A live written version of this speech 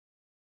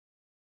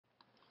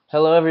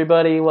Hello,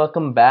 everybody.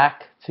 Welcome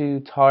back to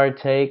Tar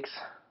Takes.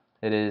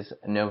 It is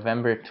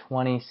November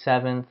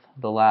 27th,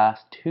 the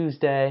last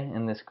Tuesday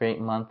in this great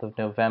month of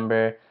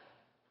November.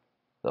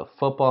 The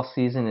football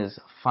season is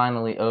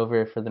finally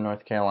over for the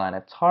North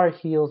Carolina Tar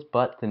Heels,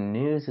 but the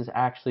news is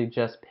actually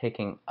just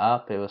picking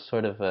up. It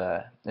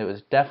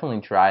was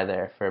definitely dry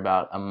there for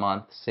about a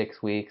month,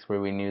 6 weeks,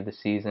 where we knew the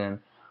season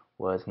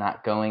was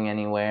not going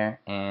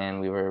anywhere,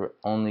 and we were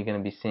only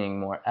going to be seeing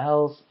more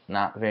L's,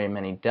 not very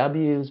many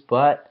W's,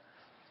 but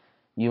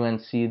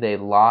UNC, they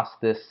lost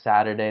this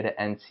Saturday to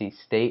NC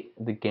State.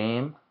 The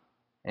game,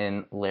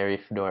 in Larry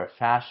Fedora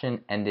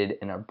fashion, ended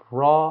in a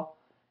brawl,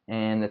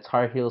 and the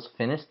Tar Heels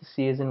finished the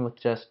season with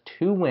just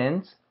 2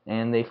 wins,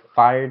 and they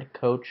fired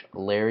Coach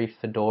Larry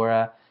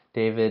Fedora.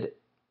 David,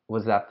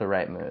 was that the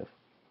right move?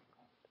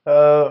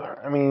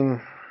 I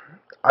mean,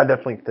 I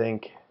definitely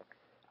think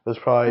it was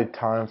probably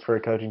time for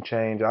a coaching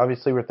change.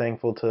 Obviously, we're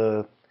thankful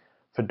to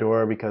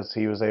Fedora because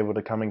he was able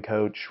to come and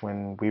coach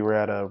when we were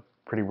at a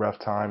pretty rough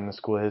time in the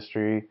school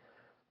history.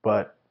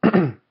 But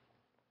I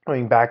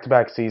mean,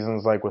 back-to-back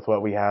seasons, like with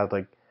what we had,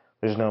 like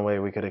there's no way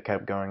we could have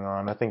kept going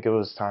on. I think it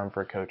was time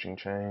for a coaching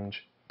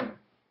change.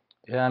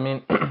 Yeah, I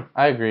mean,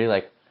 I agree.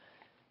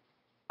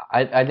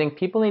 I think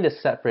people need to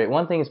separate.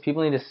 One thing is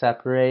people need to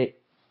separate.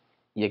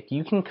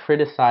 You can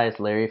criticize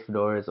Larry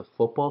Fedora as a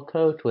football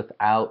coach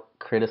without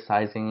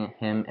criticizing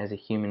him as a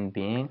human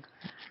being.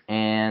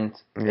 And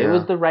it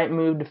was Yeah. the right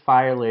move to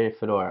fire Larry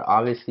Fedora.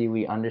 Obviously,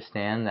 we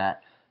understand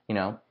that,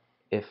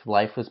 if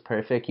life was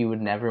perfect, you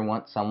would never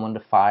want someone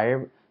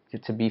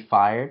to be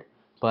fired.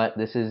 But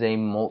this is a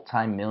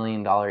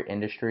multi-million-dollar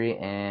industry,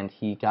 and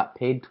he got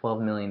paid $12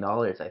 million,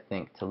 I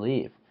think, to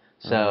leave.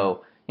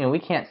 So, we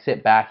can't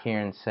sit back here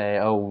and say,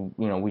 oh,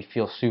 we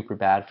feel super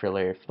bad for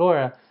Larry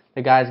Fedora.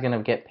 The guy's going to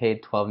get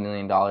paid $12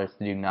 million to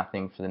do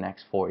nothing for the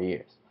next 4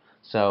 years.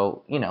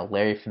 So,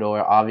 Larry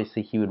Fedora,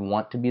 obviously he would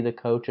want to be the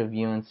coach of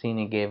UNC, and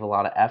he gave a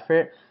lot of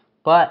effort.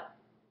 But,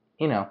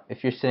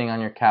 if you're sitting on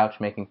your couch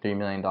making $3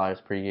 million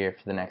per year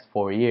for the next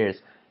 4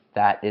 years,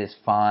 that is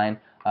fine.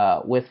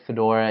 With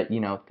Fedora,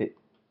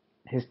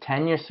 his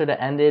tenure sort of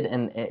ended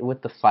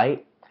with the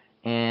fight,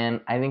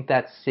 and I think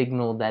that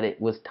signaled that it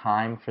was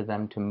time for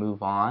them to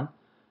move on.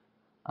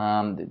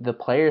 The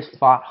players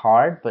fought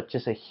hard, but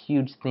just a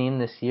huge theme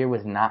this year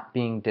was not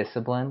being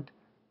disciplined.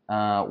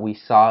 We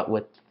saw it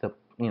with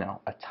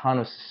a ton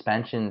of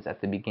suspensions at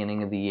the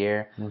beginning of the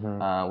year,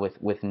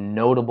 with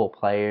notable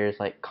players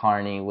like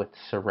Carney, with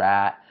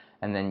Surratt,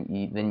 and then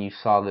you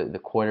saw the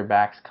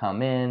quarterbacks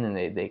come in and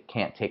they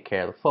can't take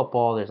care of the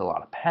football. There's a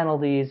lot of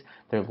penalties.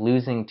 They're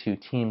losing to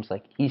teams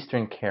like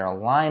Eastern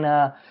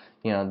Carolina.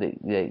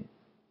 They're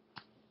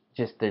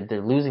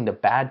losing to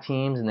bad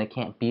teams and they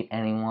can't beat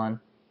anyone.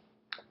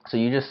 So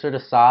you just sort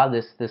of saw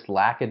this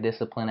lack of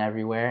discipline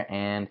everywhere,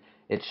 and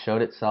it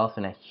showed itself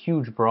in a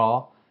huge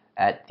brawl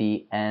at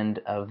the end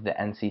of the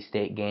NC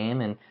State game.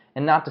 And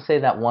not to say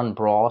that one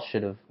brawl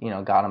should have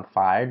got him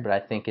fired, but I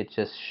think it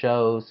just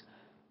shows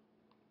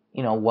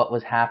what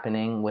was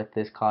happening with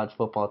this college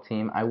football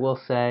team. I will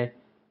say,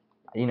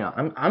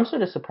 I'm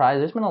sort of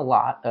surprised. There's been a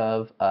lot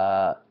of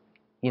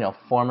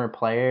former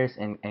players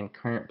and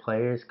current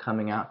players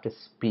coming out to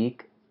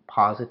speak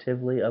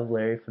positively of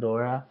Larry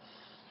Fedora.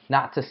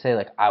 Not to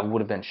say, I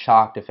would have been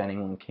shocked if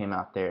anyone came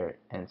out there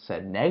and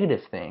said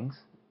negative things,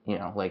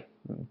 like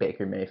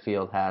Baker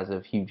Mayfield has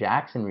of Hue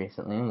Jackson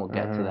recently, and we'll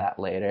get to that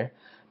later,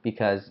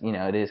 because,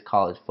 it is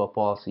college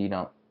football, so you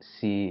don't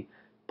see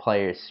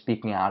players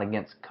speaking out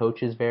against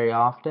coaches very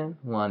often.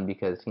 One,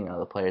 because,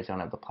 the players don't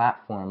have the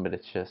platform, but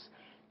it's just,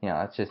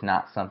 it's just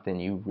not something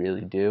you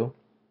really do.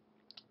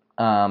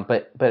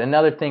 But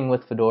another thing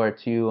with Fedora,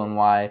 too, on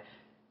why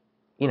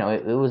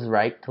it was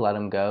right to let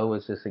him go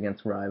was just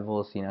against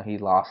rivals. He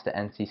lost to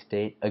NC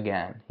State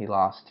again. He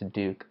lost to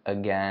Duke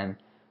again.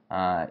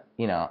 I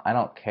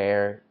don't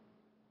care,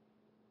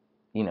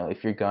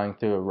 if you're going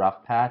through a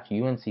rough patch.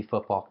 UNC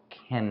football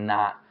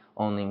cannot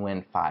only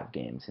win 5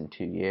 games in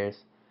 2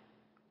 years.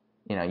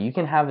 You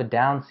can have a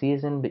down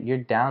season, but your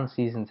down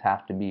seasons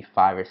have to be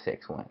 5 or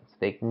 6 wins.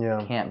 They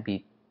can't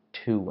be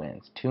 2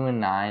 wins.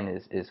 2-9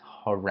 is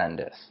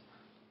horrendous.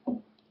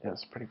 Yeah,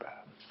 it's pretty bad.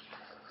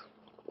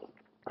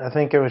 I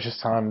think it was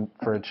just time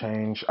for a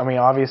change. I mean,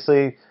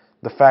 obviously,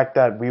 the fact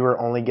that we were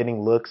only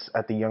getting looks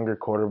at the younger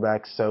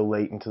quarterbacks so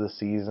late into the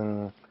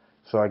season,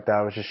 so like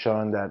that was just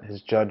showing that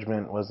his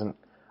judgment wasn't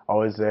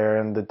always there.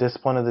 And the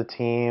discipline of the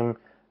team,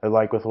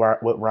 like with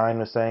what Ryan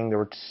was saying, there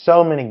were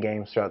so many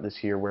games throughout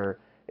this year where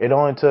it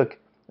only took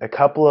a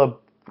couple of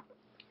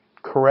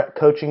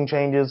coaching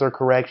changes or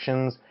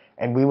corrections,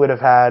 and we would have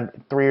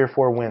had 3 or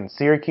 4 wins.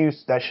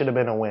 Syracuse, that should have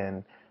been a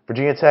win.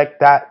 Virginia Tech,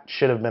 that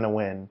should have been a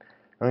win.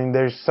 I mean,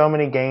 there's so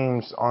many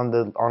games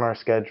on our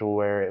schedule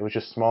where it was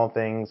just small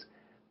things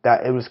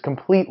that it was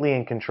completely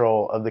in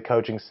control of the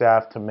coaching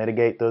staff to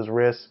mitigate those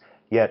risks,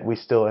 yet we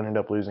still ended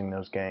up losing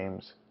those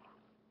games.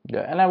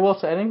 Yeah, and I will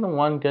say, I think the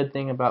one good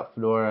thing about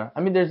Fedora,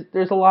 I mean,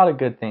 there's a lot of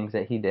good things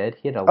that he did.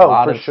 He had a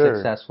lot of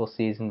successful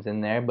seasons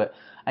in there, but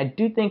I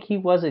do think he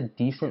was a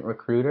decent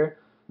recruiter.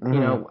 You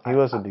know, he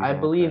was a decent I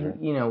believe,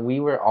 recruiter. you know, we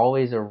were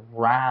always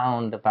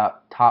around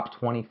about top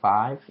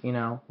 25, you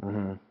know,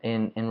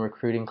 in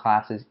recruiting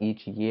classes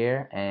each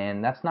year,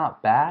 and that's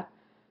not bad.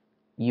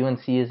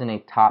 UNC isn't a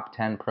top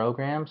 10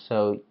 program,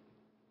 so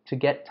to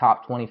get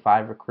top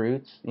 25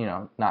 recruits, you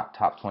know, not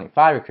top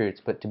 25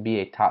 recruits, but to be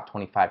a top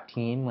 25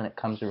 team when it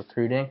comes to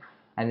recruiting,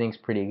 I think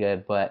is pretty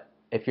good. But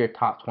if you're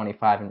top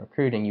 25 in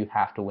recruiting, you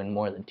have to win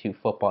more than 2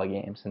 football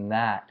games, and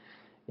that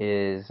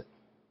is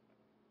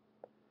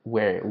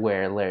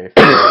where Larry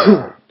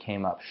Fedora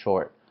came up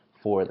short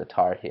for the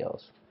Tar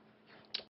Heels.